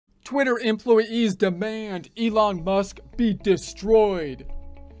Twitter employees demand Elon Musk be destroyed.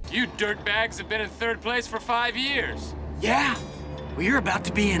 You dirtbags have been in third place for 5 years. Yeah? Well, you're about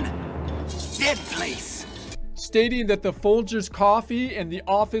to be in dead place. Stating that the Folgers coffee in the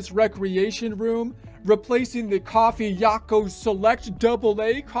office recreation room, replacing the Coffee Yako Select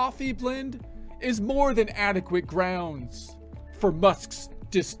AA coffee blend, is more than adequate grounds for Musk's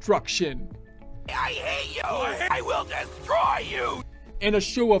destruction. I hate you! I will destroy you! In a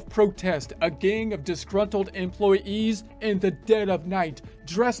show of protest, a gang of disgruntled employees in the dead of night,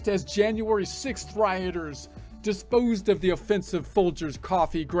 dressed as January 6th rioters, disposed of the offensive Folgers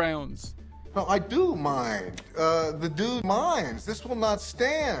coffee grounds. No, I do mind. The dude minds. This will not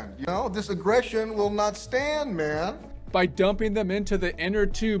stand. You know, this aggression will not stand, man. By dumping them into the inner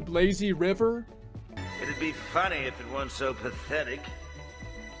tube lazy river. It'd be funny if it weren't so pathetic.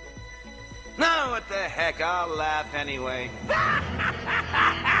 No, what the heck, I'll laugh anyway.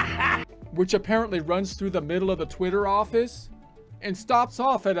 Which apparently runs through the middle of the Twitter office and stops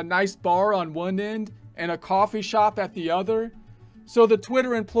off at a nice bar on one end and a coffee shop at the other, so the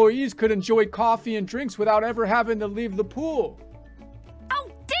Twitter employees could enjoy coffee and drinks without ever having to leave the pool. How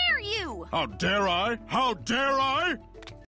dare you! How dare I? How dare I?